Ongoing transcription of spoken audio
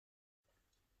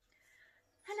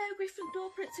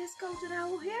Gryffindor Princess Golden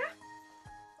Owl here.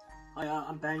 Hi,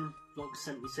 I'm Ben, vlog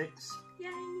 76. Yay!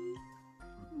 I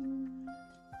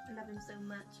love him so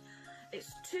much.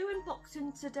 It's 2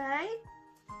 unboxing today.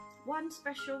 One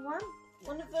special one.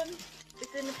 One of them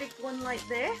is in a big one like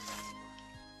this.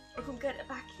 I couldn't get it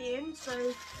back in,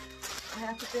 so I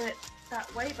had to do it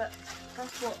that way, but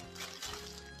that's what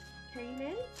came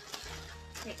in.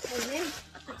 It came in.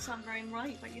 I didn't sound very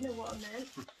right, but you know what I meant.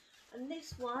 And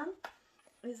this one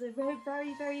is a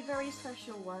very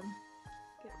special one.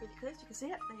 Get really close, you can see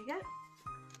it, there you go.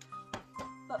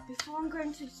 But before I'm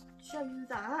going to show you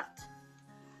that,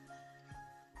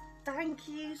 thank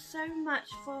you so much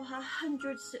for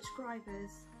 100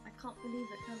 subscribers. I can't believe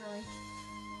it, can I?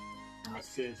 And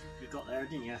that's good. You got there,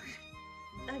 didn't you?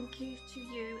 Thank you to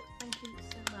you. Thank you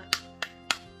so much.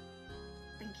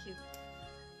 Thank you.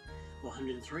 Well,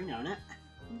 103 now, isn't it?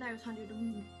 No, it's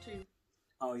 102.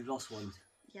 Oh, you've lost one.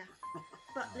 Yeah.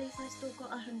 But at least I still got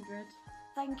 100.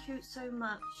 Thank you so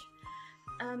much.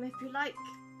 If you like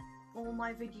all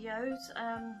my videos,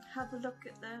 have a look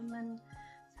at them and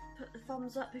put the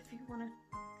thumbs up if you want to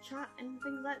chat and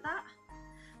things like that.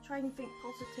 Try and think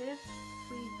positive.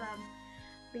 We've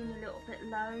been a little bit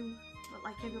low, not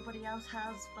like everybody else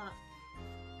has, but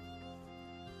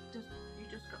you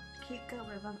just got to keep going,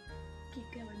 haven't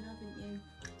you?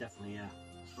 Definitely, yeah.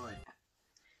 That's right.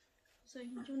 So, do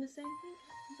you want to say anything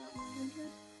about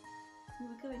 100? You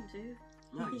were going to.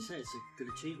 No, you said it's a good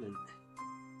achievement.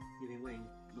 You've been waiting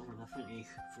long enough, haven't you,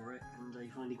 for it, and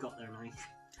you finally got there now.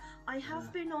 I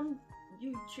have been on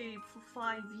YouTube for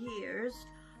 5 years,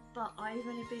 but I've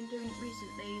only been doing it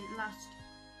recently, the last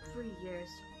 3 years.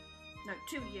 No,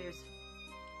 2 years.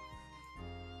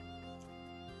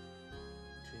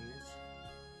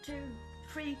 2 years?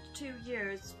 3 to 2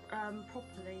 years,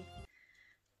 properly.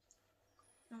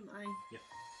 Don't I? Yep.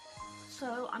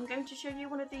 So I'm going to show you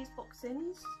one of these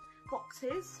boxes.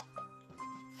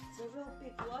 It's a real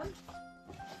big one.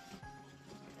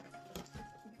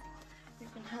 You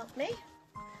can help me.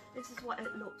 This is what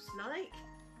it looks like.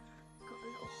 It's got a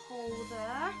little hole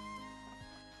there,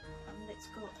 and it's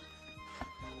got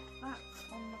that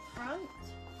on the front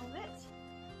of it.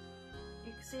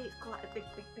 You can see it's quite a big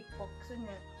box, isn't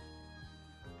it?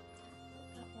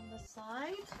 Put that on the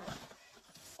side.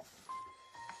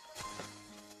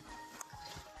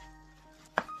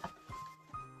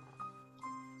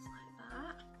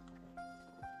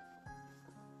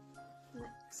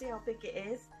 See how big it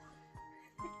is.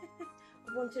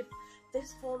 I wanted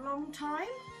this for a long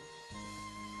time,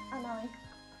 and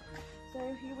so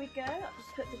here we go. I'll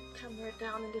just put the camera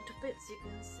down a little bit so you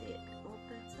can see it a bit more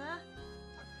better.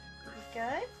 There we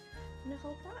go. Can you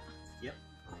hold that? Yep.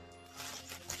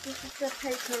 This is the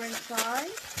paper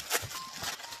inside.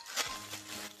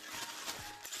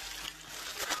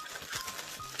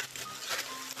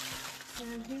 So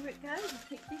here it goes. I'll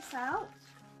take this out.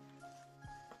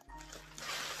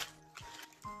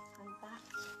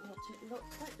 It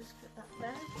looks like, just put that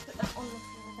there, put that on the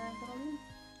floor there, darling.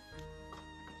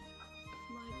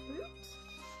 My boot,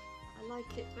 I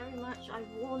like it very much.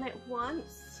 I've worn it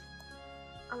once,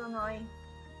 and I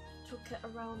took it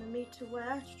around a meter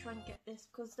wear to try and get this,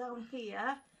 because down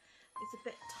here it's a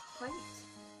bit tight.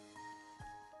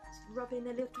 It's rubbing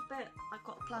a little bit. I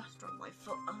got plaster on my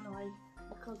foot, and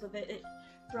because of it, it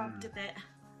dragged a bit.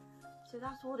 So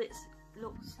that's what it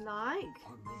looks like.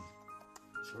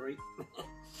 Sorry.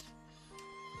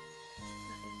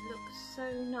 It looks so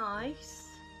nice,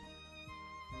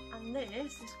 and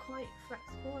this is quite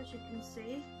flexible, as you can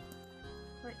see,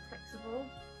 quite flexible.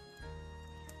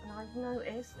 And I've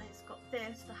noticed that it's got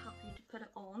this to help you to put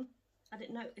it on. I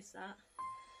didn't notice that.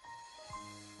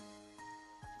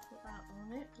 Put that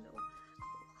on it, little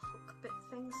hook bit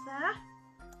things there,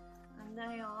 and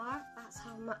that's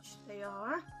how much they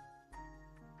are.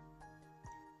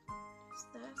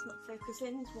 There, it's not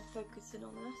focusing, it's more focusing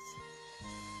on us.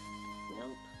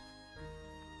 Nope.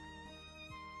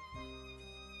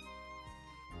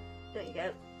 There you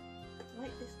go. I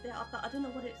like this bit, but I don't know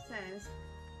what it says.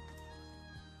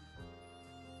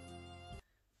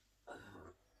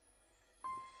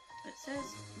 It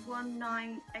says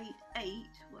 1988,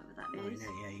 whatever that is.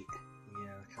 988.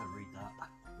 Yeah, I can't read that.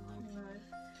 No.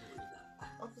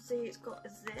 Obviously it's got a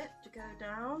zip to go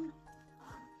down.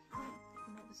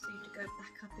 And obviously to go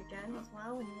back up again as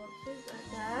well when you want to, right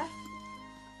there.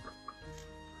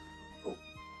 Oh,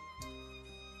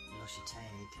 you lost your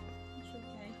tag. That's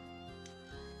okay.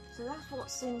 So that's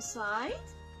what's inside.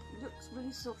 It looks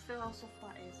really soft. Feel how soft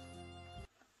that is.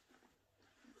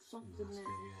 Soft, isn't it? Yeah.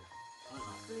 I like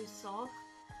that. Really soft.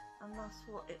 And that's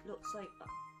what it looks like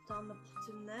down the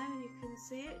bottom there. You can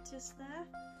see it just there.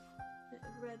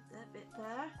 Little red that bit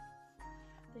there.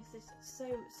 This is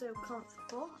so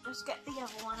comfortable. Just get the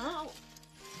other one out.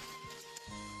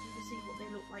 You can see what they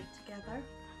look like together,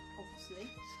 obviously.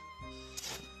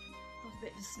 That's a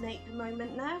bit of a snake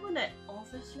moment now, wasn't it?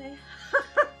 Obviously.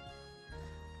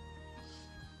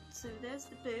 So there's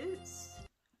the boots.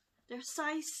 They're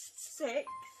size 6.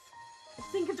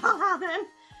 Think about that then.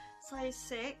 Size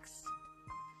 6.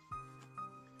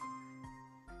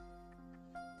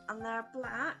 And they're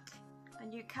black. And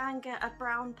you can get a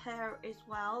brown pair as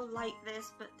well, like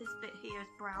this, but this bit here is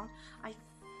brown. I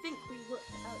think we worked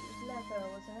it out, it was leather,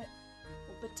 wasn't it?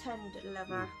 Or pretend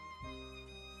leather.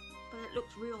 But it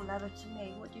looks real leather to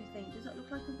me. What do you think? Does that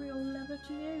look like a real leather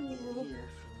to you? Or? Yeah,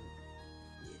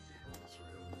 that's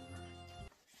real.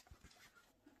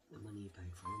 The money you pay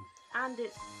for them. And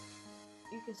it's,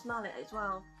 you can smell it as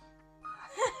well.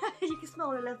 You can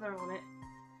smell the leather on it.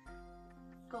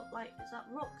 Got like, is that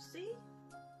Roxy?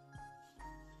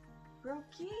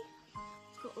 Rocky?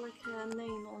 It's got like a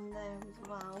name on there as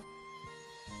well.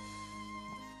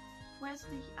 Where's the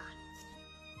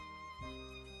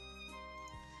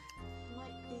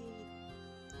might be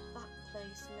that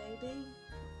place maybe.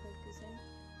 Focusing.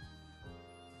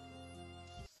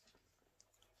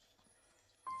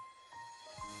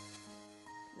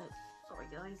 No, sorry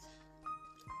guys.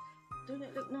 Don't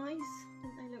it look nice?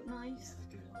 Don't they look nice?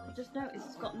 Yeah, I just noticed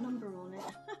it's got a number on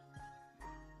it.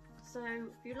 So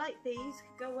if you like these,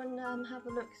 go and have a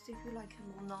look, see if you like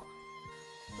them or not.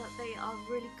 But they are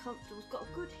really comfortable. It's got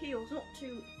a good heel. It's not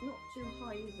too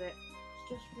high, is it? It's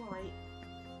just right.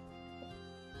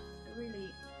 I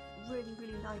really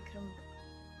like them.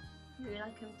 You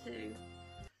like them too.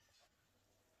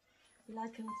 You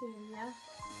like them too, yeah?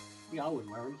 Yeah, I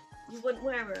wouldn't wear them. You wouldn't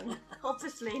wear them?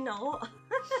 Obviously not.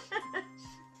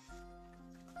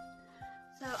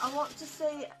 So I want to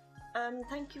say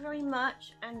thank you very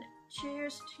much and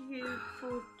cheers to you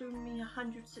for doing me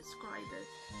 100 subscribers.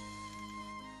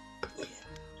 Yeah.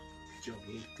 Good job,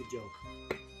 you. Good job.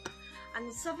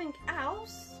 And something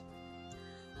else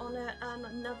on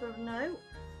another note.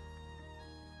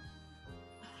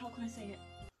 How can I say it?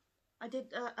 I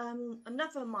did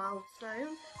another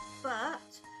milestone,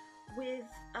 but with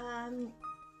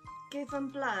Give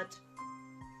 'em Blood.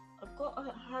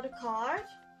 Had a card.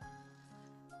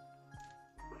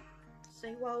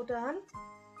 Say well done.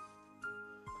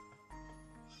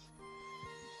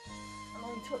 And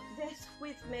I took this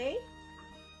with me,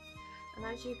 and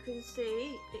as you can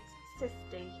see, it's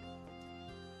 50.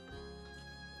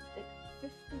 It's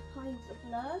 50 pints of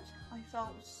blood. I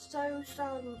felt so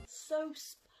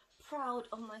proud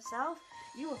of myself.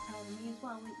 You were proud of me as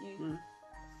well, weren't you? Mm.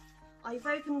 I've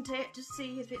opened it to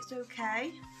see if it's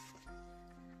okay.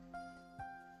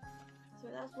 So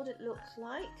that's what it looks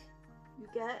like. You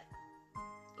get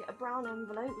a brown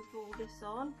envelope with all this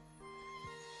on.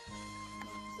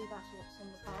 See, that's what's on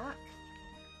the back.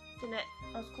 Didn't it?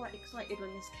 I was quite excited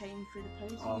when this came through the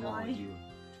post. Oh, you.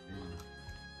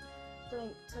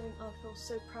 Something I feel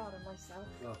so proud of myself.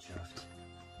 Well chuffed.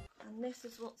 And this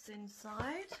is what's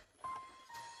inside.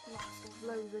 Lots of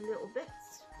loads of little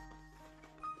bits.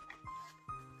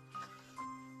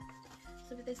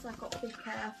 So with this I've got to be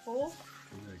careful.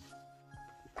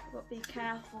 I've got to be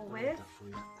careful with.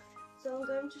 So I'm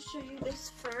going to show you this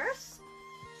first.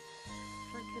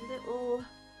 It's like a little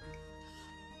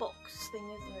box thing,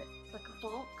 isn't it? It's like a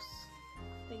box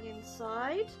thing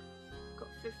inside. Got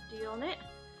 50 on it,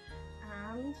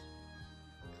 and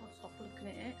can't stop looking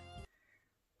at it.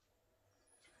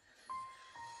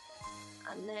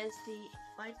 And there's the,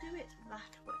 if I do it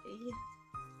that way,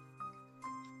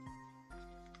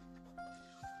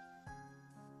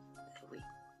 there we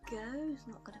go. It's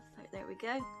not going to fit. There we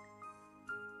go.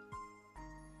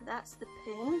 That's the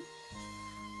pin.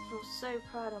 I feel so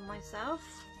proud of myself.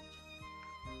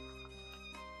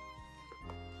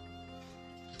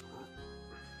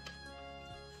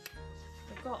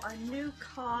 I've got a new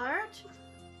card.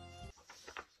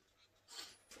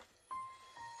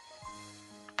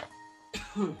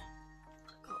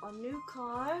 Got a new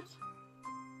card.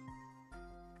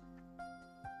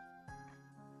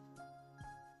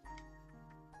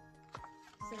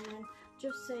 Saying,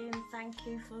 just saying thank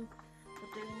you for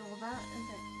doing all that, isn't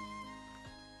it?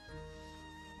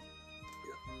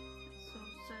 Yeah.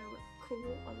 So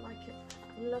cool. I like it.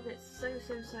 I love it so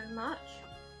much.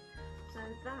 So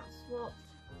that's what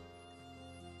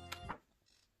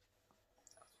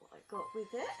I got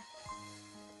with it.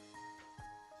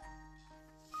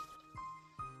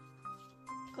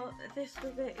 Got this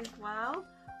with it as well.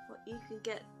 What you can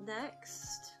get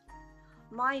next.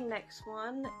 My next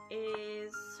one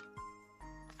is,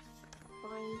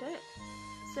 find it.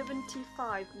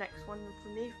 75 next one for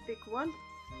me, big one.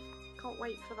 Can't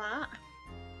wait for that.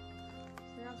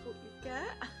 So that's what you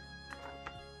get.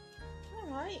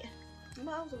 Alright,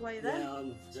 miles away then. Yeah,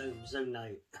 I'm zone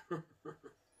out. There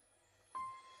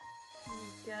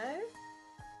you go.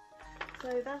 So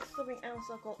that's something else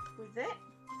I got with it.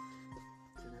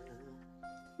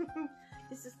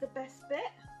 This is the best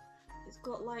bit. It's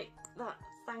got like that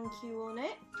thank you on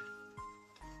it.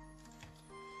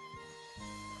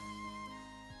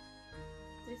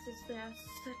 This is their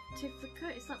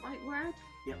certificate. Is that the right word?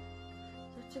 Yep.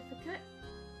 Certificate.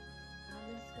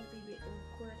 And this is going to be a bit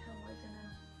awkward. How am I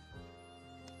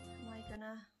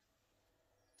gonna?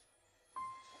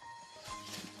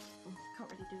 Oh, can't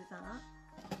really do that.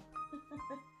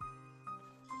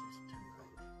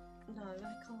 No, I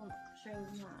can't show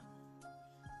them that.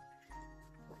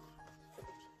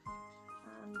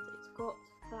 And it's got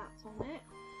that on it.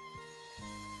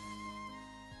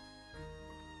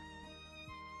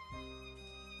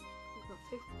 We've got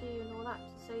 50 and all that to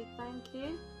say thank you.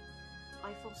 I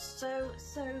feel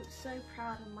so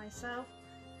proud of myself.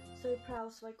 So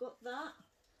proud. So I got that,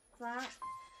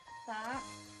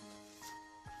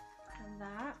 and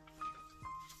that.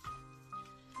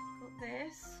 Got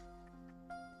this.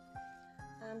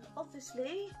 And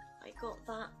obviously I got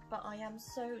that, but I am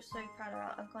so proud of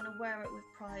it. I'm going to wear it with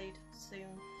pride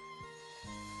soon.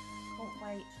 Can't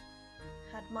wait.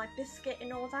 Had my biscuit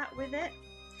and all that with it,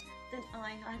 didn't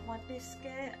I? I had my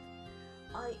biscuit.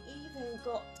 I even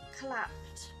got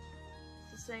clapped.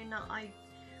 So saying that I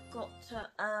got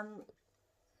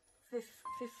 50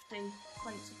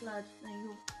 pints of blood, and you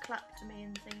all clapped me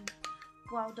and things.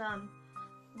 Well done.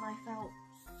 And I felt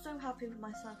so happy with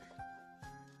myself.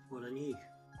 Well done you.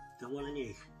 Done well on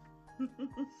you.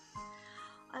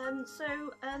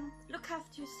 Look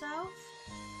after yourself.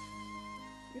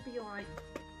 You'll be alright.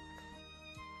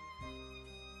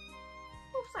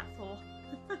 What's that for?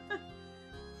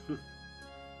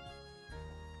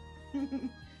 Oh,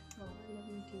 I love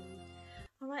you too.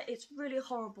 Alright, it's really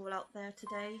horrible out there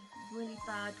today. Really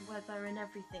bad weather and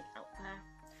everything out there.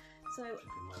 So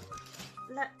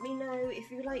let me know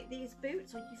if you like these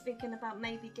boots. Are you thinking about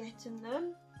maybe getting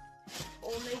them?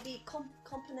 Or maybe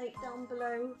comment down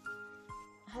below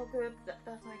how good that I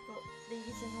got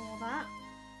these and all that.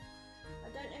 I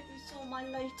don't know if you saw my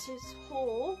latest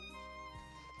haul,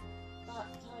 but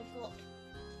I got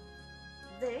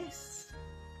this.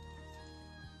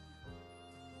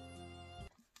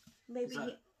 Maybe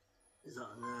is that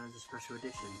the special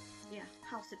edition? Yeah,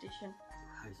 house edition.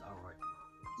 How's that alright?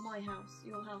 My house.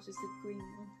 Your house is the green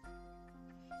one.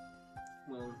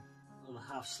 Well, I'm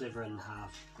half Slytherin,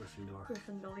 half Gryffindor.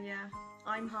 Gryffindor, yeah.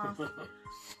 I'm half.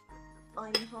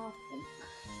 I'm half.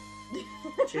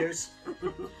 Cheers.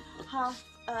 Half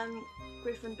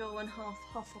Gryffindor and half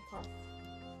Hufflepuff.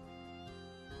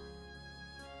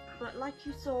 But like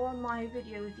you saw on my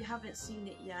video, if you haven't seen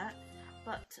it yet,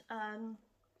 but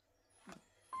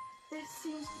this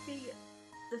seems to be,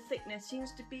 the thickness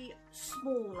seems to be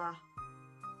smaller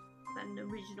than the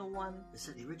original one. They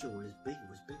said the original one was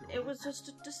bigger. It was just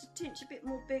a tinge a bit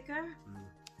more bigger,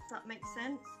 if that makes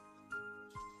sense.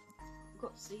 You've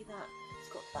got to see that. It's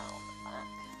got that on the back.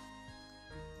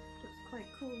 Looks quite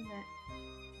cool, isn't it?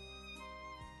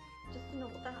 Just don't know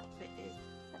what that bit is. Is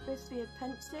that supposed to be a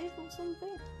pensive or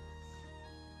something?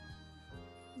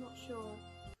 Not sure.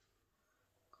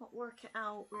 Can't work it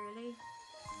out really.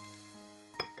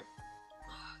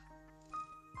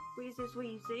 Wheezes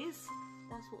Wheezes.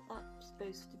 That's what that's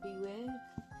supposed to be with.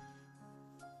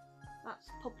 That's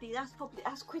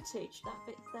Quidditch. That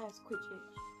bit there's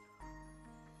Quidditch.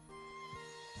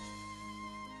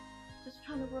 Just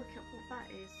trying to work out what that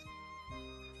is.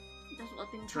 That's what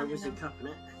I've been trying to know. Cup in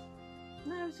it?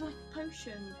 No, it's like a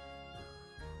potion.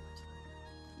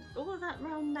 All of that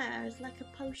round there is like a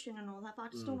potion and all that, but I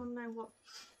just don't want to know what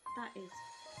that is.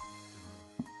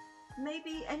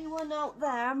 Maybe anyone out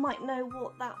there might know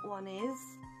what that one is.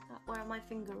 Where my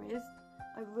finger is.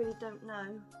 I really don't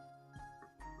know.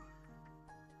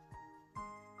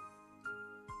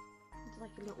 It's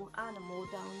like a little animal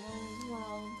down there as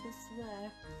well, just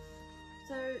there.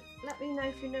 So let me know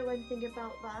if you know anything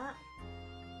about that.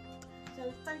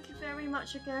 So thank you very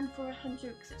much again for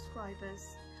 100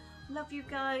 subscribers. Love you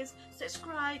guys.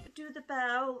 Subscribe, do the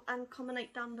bell, and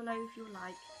comment down below if you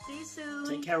like. See you soon.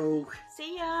 Take care all.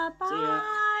 See ya. Bye. See ya.